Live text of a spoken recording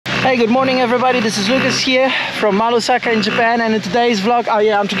Hey, good morning everybody, this is Lucas here from Malusaka in Japan, and in today's vlog,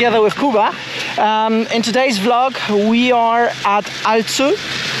 I'm together with Kuba. In today's vlog we are at ALTS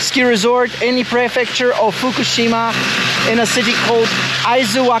Ski Resort in the prefecture of Fukushima in a city called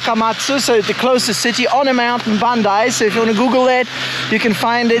Aizu Wakamatsu, so the closest city on a mountain, Bandai. So if you want to Google it, you can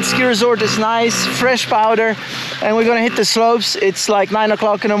find it. Ski resort is nice, fresh powder, and we're gonna hit the slopes. It's like 9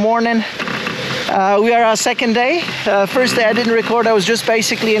 o'clock in the morning. We are our second day. First day I didn't record, I was just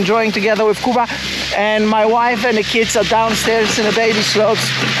basically enjoying together with Kuba, and my wife and the kids are downstairs in the baby slopes.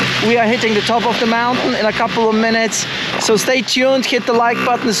 We are hitting the top of the mountain in a couple of minutes, so stay tuned, hit the like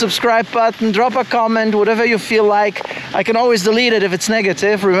button, the subscribe button, drop a comment, whatever you feel like. I can always delete it if it's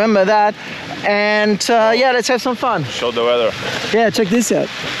negative, remember that. And yeah, let's have some fun. Show the weather. Yeah, check this out.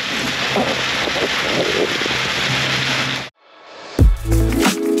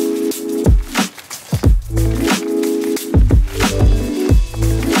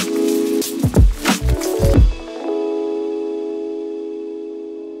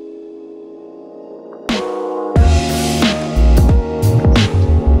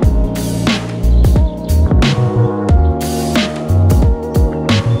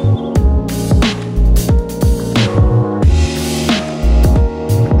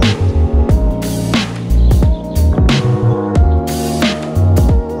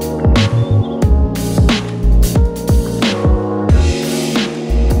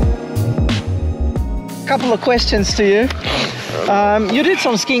 Couple of questions to you. You did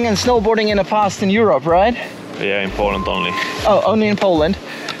some skiing and snowboarding in the past in Europe, right? Yeah, in Poland only. Oh, only in Poland.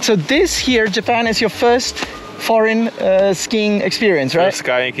 So this here, Japan, is your first foreign skiing experience, right? I'm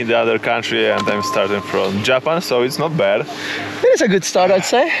skiing in the other country and I'm starting from Japan, so it's not bad. It is a good start, I'd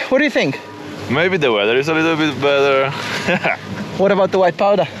say. What do you think? Maybe the weather is a little bit better. What about the white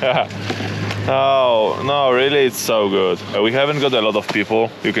powder? Oh, no, really, it's so good. We haven't got a lot of people.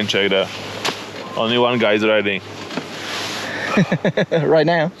 You can check that. Only one guy is riding. Right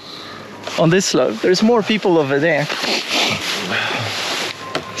now, on this slope, there's more people over there.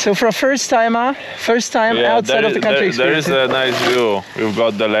 So for a first time Yeah, outside of the country there experience. is a nice view. We've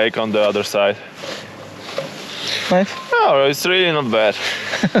got the lake on the other side. Nice. Oh, it's really not bad.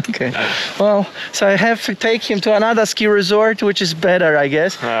 Okay. Well, so I have to take him to another ski resort, which is better, I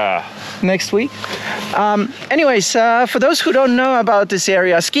guess, next week. Anyways, for those who don't know about this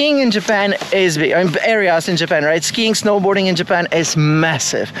area, skiing in Japan is big. Areas in Japan, right? Skiing, snowboarding in Japan is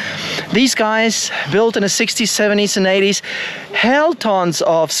massive. These guys, built in the 60s, 70s and 80s, held tons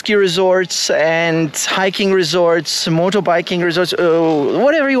of ski resorts and hiking resorts, motorbiking resorts,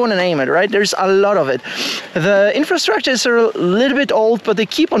 whatever you want to name it, right? There's a lot of it. The infrastructure is a little bit old, but they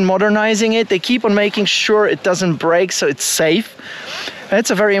keep on modernizing it. They keep on making sure it doesn't break, so it's safe. That's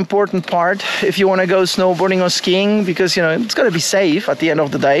a very important part if you want to go snowboarding or skiing, because you know it's got to be safe at the end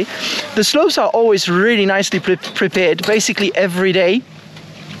of the day. The slopes are always really nicely prepared, basically every day,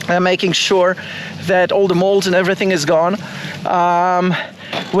 making sure that all the molds and everything is gone.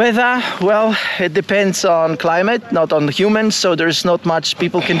 Weather, well, it depends on climate, not on humans, so there's not much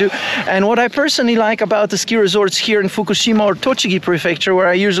people can do. And what I personally like about the ski resorts here in Fukushima or Tochigi Prefecture, where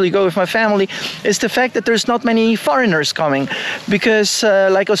I usually go with my family, is the fact that there's not many foreigners coming. Because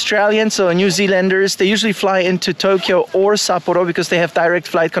like Australians or New Zealanders, they usually fly into Tokyo or Sapporo because they have direct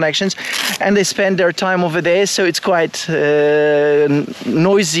flight connections, and they spend their time over there, so it's quite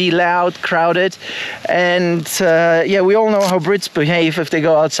noisy, loud, crowded. And yeah, we all know how Brits behave if they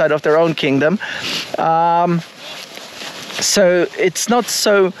go outside of their own kingdom. So it's not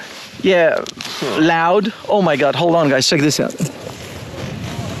so, yeah, loud. Oh my God, hold on guys, check this out.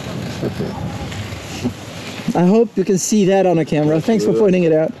 I hope you can see that on a camera. Thanks for pointing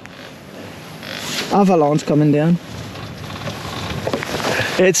it out. Avalanche coming down.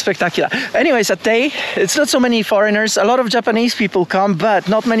 It's spectacular. Anyways, at day, it's not so many foreigners. A lot of Japanese people come, but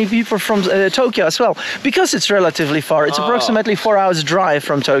not many people from Tokyo as well, because it's relatively far. It's approximately 4 hours drive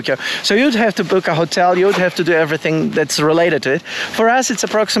from Tokyo. So you'd have to book a hotel, you'd have to do everything that's related to it. For us, it's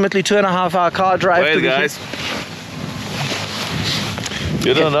approximately 2.5 hour car drive. Wait, guys.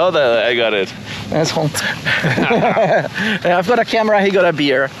 You don't know that I got it. That's home. I've got a camera, he got a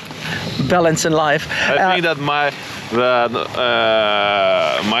beer. Balance in life. I think that my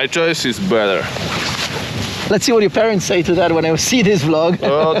choice is better. Let's see what your parents say to that when they see this vlog.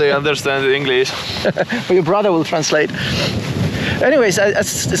 Oh, they understand English. But your brother will translate. Anyways, a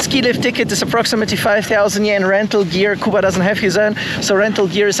ski lift ticket is approximately 5,000 yen. Rental gear, Kuba doesn't have his own, so rental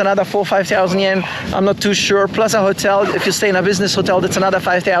gear is another 4,000-5,000 yen. I'm not too sure. Plus a hotel. If you stay in a business hotel, that's another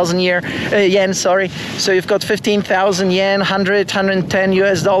 5,000 yen. Sorry. So you've got 15,000 yen, 110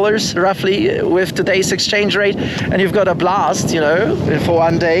 US dollars roughly with today's exchange rate, and you've got a blast, you know, for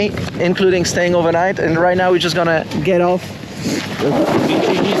one day, including staying overnight. And right now we're just gonna get off.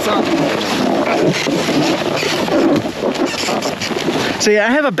 So yeah,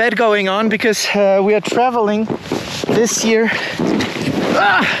 I have a bet going on because we are traveling this year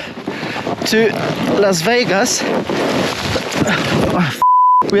to Las Vegas.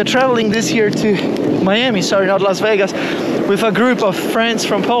 We are traveling this year to Miami, sorry, not Las Vegas, with a group of friends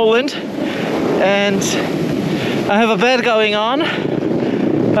from Poland, and I have a bet going on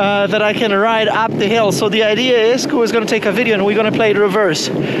that I can ride up the hill. So the idea is Kuba is going to take a video and we're going to play it reverse.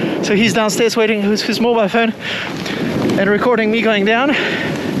 So he's downstairs waiting with his mobile phone and recording me going down,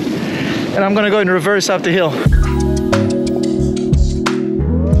 and I'm going to go in reverse up the hill.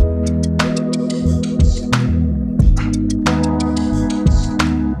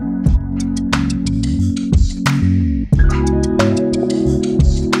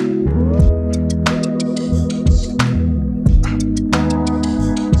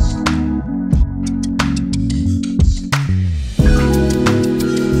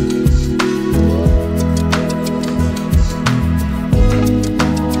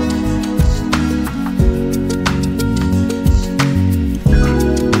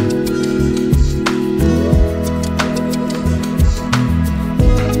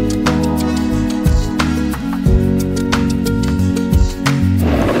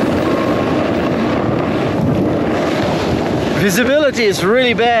 Visibility is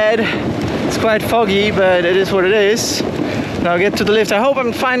really bad. It's quite foggy, but it is what it is. Now get to the lift. I hope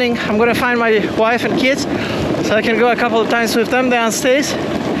I'm gonna find my wife and kids, so I can go a couple of times with them downstairs,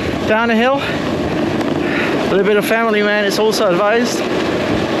 down a hill. A little bit of family, man, is also advised.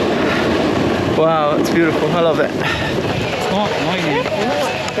 Wow, it's beautiful. I love that.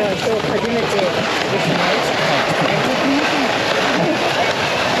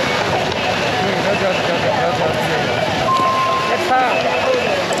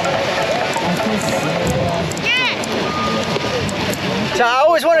 So I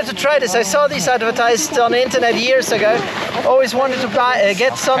always wanted to try this. I saw these advertised on the internet years ago. Always wanted to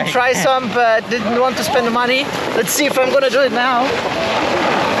get some, try some, but didn't want to spend the money. Let's see if I'm gonna do it now.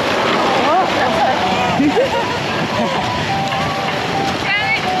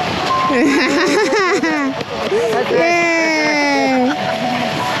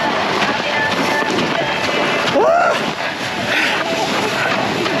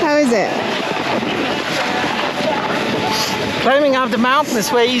 How is it? Climbing up the mountain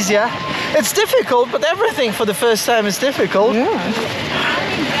is way easier. It's difficult, but everything for the first time is difficult. Yeah.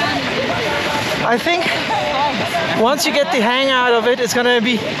 I think once you get the hang out of it, it's gonna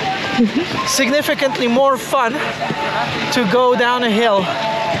be significantly more fun to go down a hill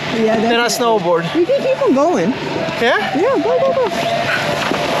than a snowboard. You can keep on going. Yeah? Yeah, go, go, go.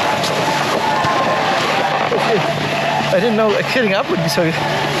 I didn't know getting up would be so good.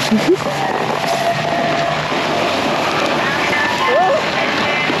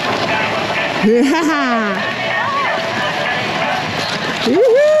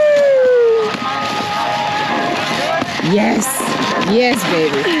 Yes, yes,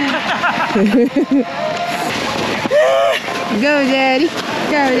 baby. Go, daddy.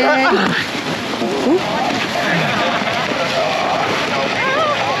 Go, daddy.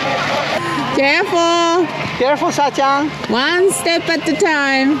 Careful. Careful, Sachang. One step at a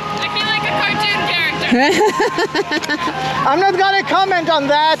time. I feel like a cartoon character. I'm not gonna comment on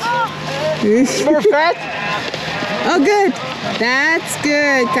that. It's for fat. Oh, good. That's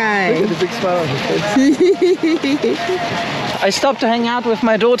good, Kai. Look at the big smile on his face. I stopped to hang out with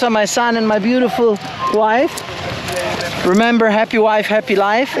my daughter, my son, and my beautiful wife. Remember, happy wife, happy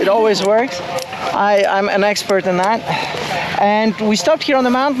life. It always works. I'm an expert in that. And we stopped here on the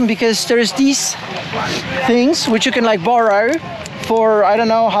mountain because there's these things which you can like borrow for I don't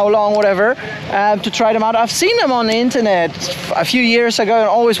know how long, whatever, to try them out. I've seen them on the internet a few years ago and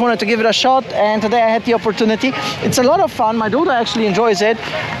always wanted to give it a shot, and today I had the opportunity. It's a lot of fun. My daughter actually enjoys it,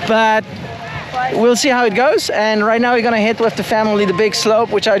 but we'll see how it goes. And right now we're gonna hit with the family the big slope,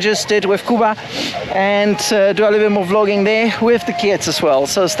 which I just did with Kuba, and do a little bit more vlogging there with the kids as well.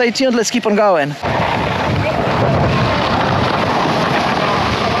 So stay tuned, let's keep on going.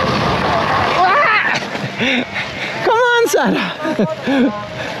 Come on, Sarah.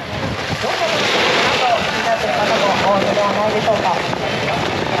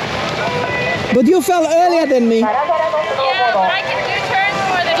 But you fell earlier than me. Yeah, but I can do turns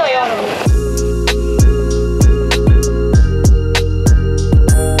more than you.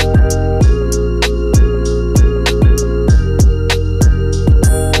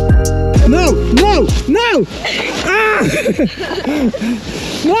 No, no, no! Ah!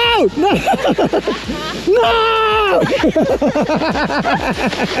 No, no!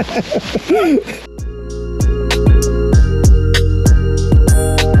 No!